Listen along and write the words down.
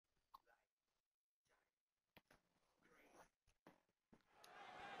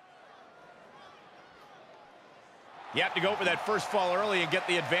You have to go for that first fall early and get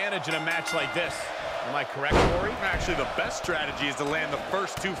the advantage in a match like this. Am I correct, Corey? Actually, the best strategy is to land the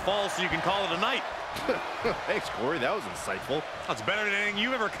first 2 falls so you can call it a night. Thanks, Corey. That was insightful. That's better than anything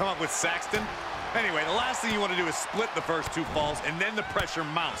you've ever come up with, Saxton. Anyway, the last thing you want to do is split the first 2 falls, and then the pressure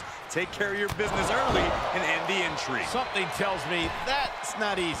mounts. Take care of your business early and end the intrigue. Something tells me that's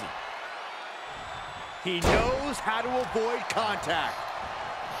not easy. He knows how to avoid contact.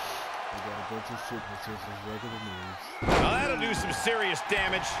 We got a bunch of signatures as regular moves. Well, that'll do some serious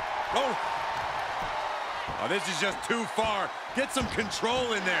damage. Oh, this is just too far. Get some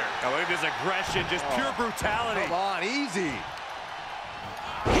control in there. Oh, look at this aggression, just pure brutality. Come on, easy.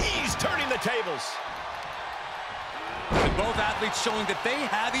 He's turning the tables. And both athletes showing that they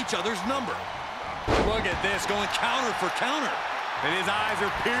have each other's number. Look at this, going counter for counter. And his eyes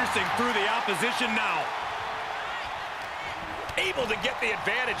are piercing through the opposition now. Able to get the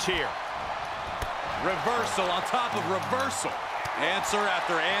advantage here. Reversal on top of reversal. Answer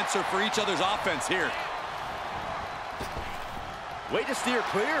after answer for each other's offense here. Way to steer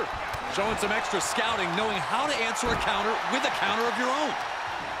clear. Showing some extra scouting, knowing how to answer a counter with a counter of your own.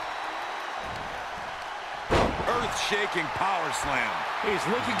 Earth-shaking power slam. He's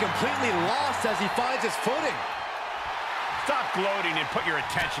looking completely lost as he finds his footing. Stop gloating and put your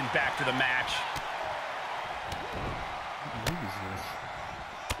attention back to the match.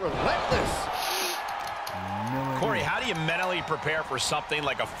 Relentless. Corey, how do you mentally prepare for something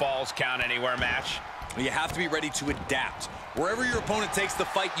like a Falls Count Anywhere match? You have to be ready to adapt. Wherever your opponent takes the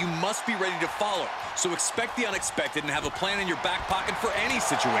fight, you must be ready to follow. So expect the unexpected and have a plan in your back pocket for any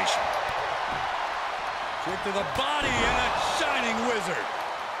situation. Kick to the body and a shining wizard.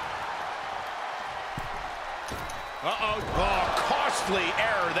 Uh-oh. Oh, costly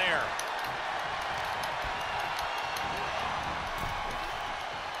error there.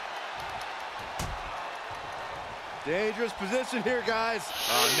 Dangerous position here, guys.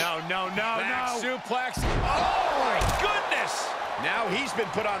 Oh, no. Back suplex. Oh, my goodness. Now he's been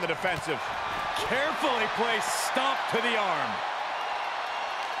put on the defensive. Carefully placed stomp to the arm.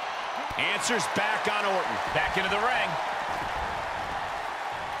 Answers back on Orton. Back into the ring.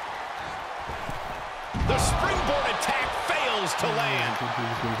 The springboard attack fails to land.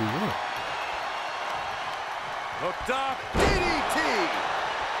 Hooked up. DDT.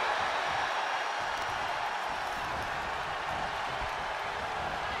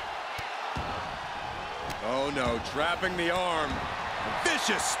 Oh no, trapping the arm.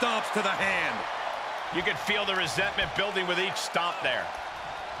 Vicious stomps to the hand. You can feel the resentment building with each stomp there.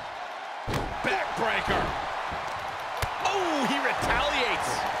 Backbreaker. Oh, he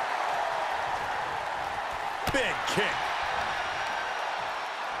retaliates. Big kick.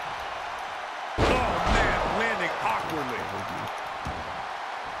 Oh man, landing awkwardly.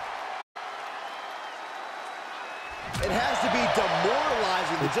 It has to be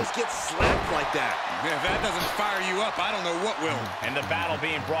demoralizing to just get slapped like that. If that doesn't fire you up, I don't know what will. And the battle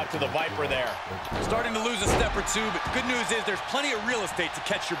being brought to the Viper there. Starting to lose a step or two, but good news is there's plenty of real estate to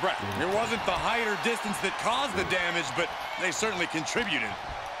catch your breath. It wasn't the height or distance that caused the damage, but they certainly contributed.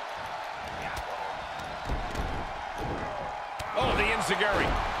 Oh, the enziguri.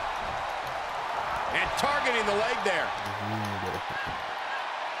 And targeting the leg there.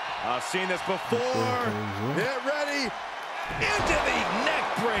 I've seen this before. Get ready. Into the neck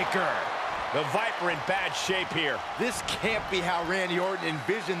breaker. The Viper in bad shape here. This can't be how Randy Orton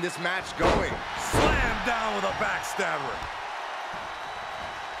envisioned this match going. Slam down with a backstabber.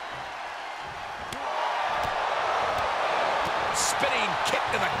 Spinning kick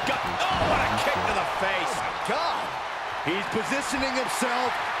to the gut. Oh, what a kick to the face. Oh my God. He's positioning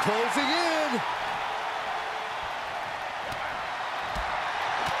himself, closing in.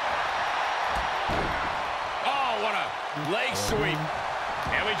 Leg sweep.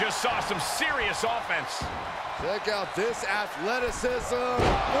 And we just saw some serious offense. Check out this athleticism.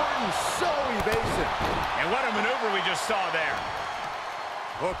 Orton so evasive. And what a maneuver we just saw there.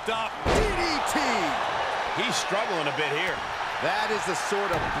 Hooked up. DDT. He's struggling a bit here. That is the sort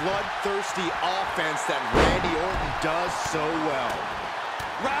of bloodthirsty offense that Randy Orton does so well.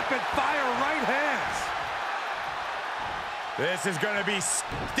 Rapid fire right hands. This is going to be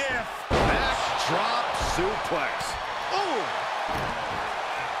stiff. Backdrop suplex. Oh!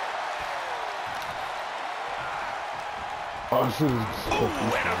 Oh,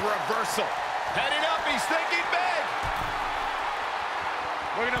 and a reversal. Heading up, he's thinking big.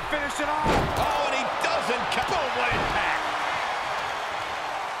 We're going to finish it off. Oh, and he doesn't. Boom, what impact.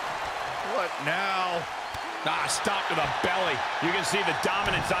 What now? Stop to the belly. You can see the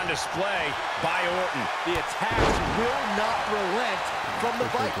dominance on display by Orton. The attacks will not relent from the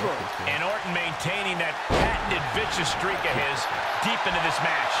Viper. And Orton maintaining that patented vicious streak of his deep into this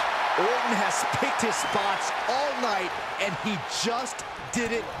match. Orton has picked his spots all night, and he just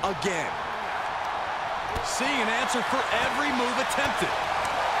did it again. Seeing an answer for every move attempted.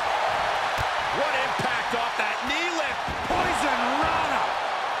 What impact off that knee lift. Poison Rana.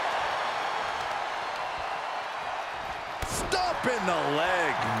 Stop in the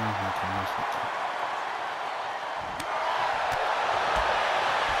leg.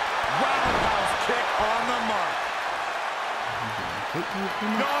 Roundhouse kick on the mark.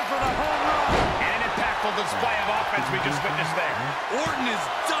 Going for the home run. And an impactful display of offense we just witnessed there. Orton is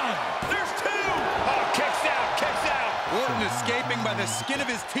done. There's two. Oh, kicks out, kicks out. Orton escaping by the skin of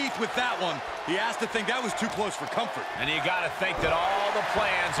his teeth with that one. He has to think that was too close for comfort. And you got to think that all the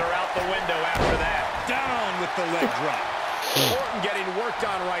plans are out the window after that. Down with the leg drop. Orton getting worked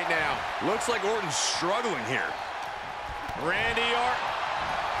on right now. Looks like Orton's struggling here. Randy Orton.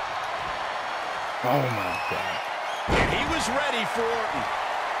 Oh my God. And he was ready for Orton.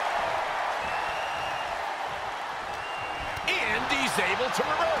 And he's able to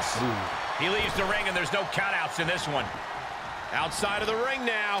reverse. He leaves the ring, and there's no countouts in this one. Outside of the ring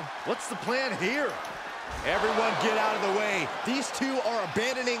now. What's the plan here? Everyone get out of the way. These two are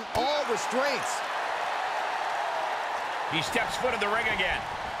abandoning all restraints. He steps foot in the ring again.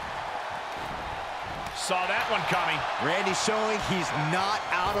 Saw that one coming. Randy showing he's not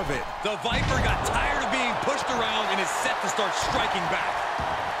out of it. The Viper got tired of being pushed around and is set to start striking back.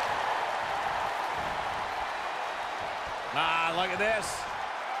 Look at this.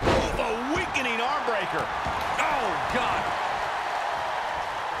 Oh, the weakening arm breaker. Oh, God.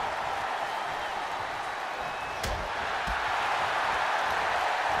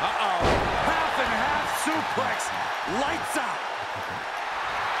 Uh-oh. Half and half suplex. Lights out.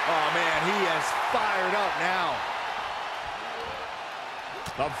 Oh, man, he is fired up now.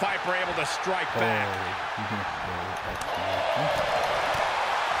 The Viper able to strike back.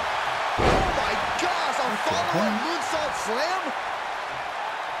 Oh, my gosh, a follow-up moonsault slam?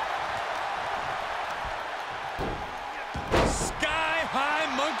 Sky-high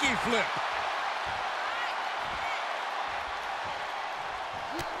monkey flip.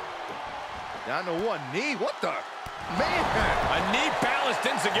 Down to one knee. What the? Man. A knee balanced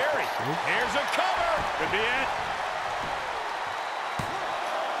Enziguri. Here's a cover. Could be it.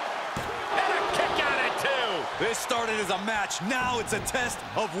 And a kick out at two. This started as a match. Now it's a test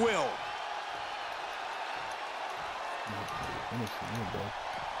of will.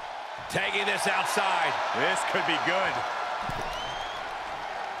 Taking this outside. This could be good.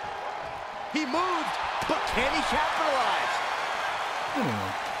 He moved, but can he capitalize?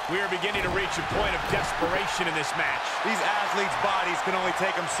 We are beginning to reach a point of desperation in this match. These athletes' bodies can only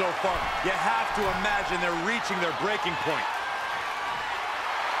take them so far. You have to imagine they're reaching their breaking point.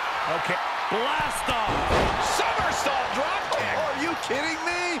 Okay. Blast off. Somersault drop kick. Are you kidding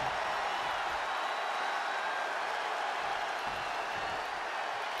me?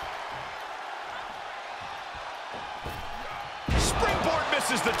 Springboard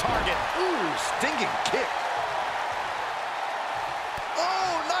misses the target. Ooh, stinging kick.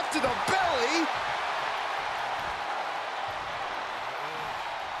 Oh, not to the belly.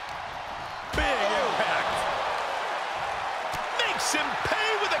 Big impact. Makes him pay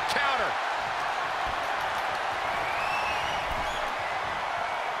with a counter.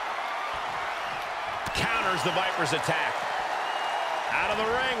 Counters the Viper's attack. Out of the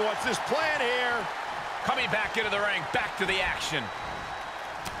ring, what's his plan here? Coming back into the ring, back to the action.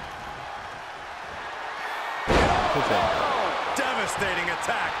 Devastating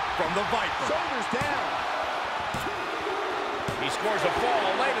attack from the Viper. Shoulders down. He scores a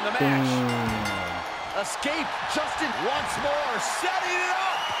fall late in the match. Escape, Justin once more, setting it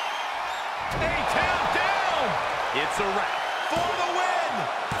up. A count down. It's a wrap. For the win.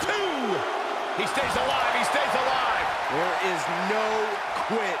 Two. He stays alive. He stays alive. There is no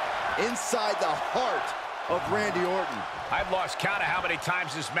quit inside the heart of Randy Orton. I've lost count of how many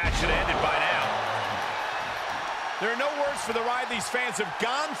times this match had ended by now. There are no words for the ride these fans have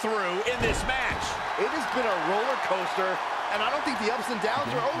gone through in this match. It has been a roller coaster, and I don't think the ups and downs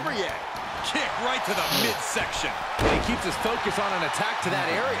are over yet. Kick right to the midsection. And he keeps his focus on an attack to that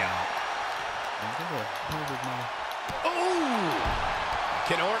area. Ooh!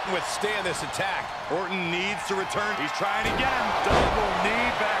 Can Orton withstand this attack? Orton needs to return. He's trying again. Double knee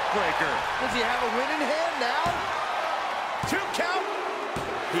backbreaker. Does he have a win in hand now? 2 count.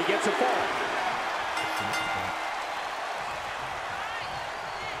 He gets a fall.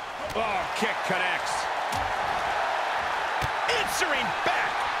 Oh, kick connects. answering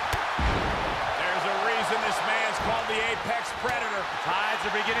back. There's a reason this man's called the Apex Predator. Tides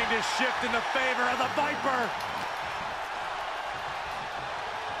are beginning to shift in the favor of the Viper.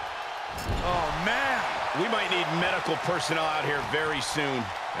 Oh, man. We might need medical personnel out here very soon.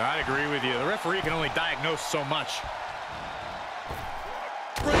 I agree with you. The referee can only diagnose so much.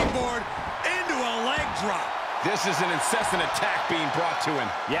 Springboard into a leg drop. This is an incessant attack being brought to him.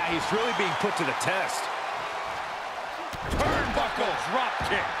 Yeah, he's really being put to the test. Turnbuckle drop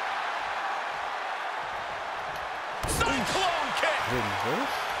kick. Cyclone kick.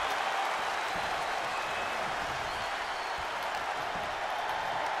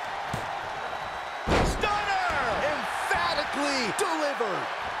 Stunner! Emphatically delivered.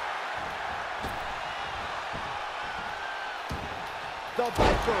 The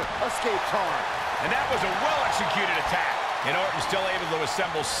Viper escaped hard. And that was a well-executed attack. And Orton's still able to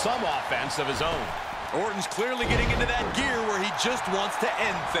assemble some offense of his own. Orton's clearly getting into that gear where he just wants to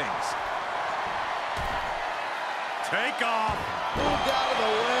end things. Take off. Moved out of the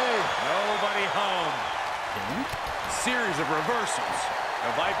way. Nobody home. Series of reversals.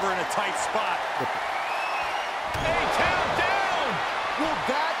 The Viper in a tight spot. A-Town down! Will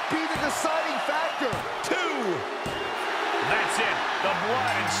that be the deciding factor? 2. That's it. The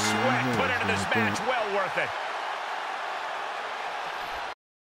blood and sweat put into this match, well worth it.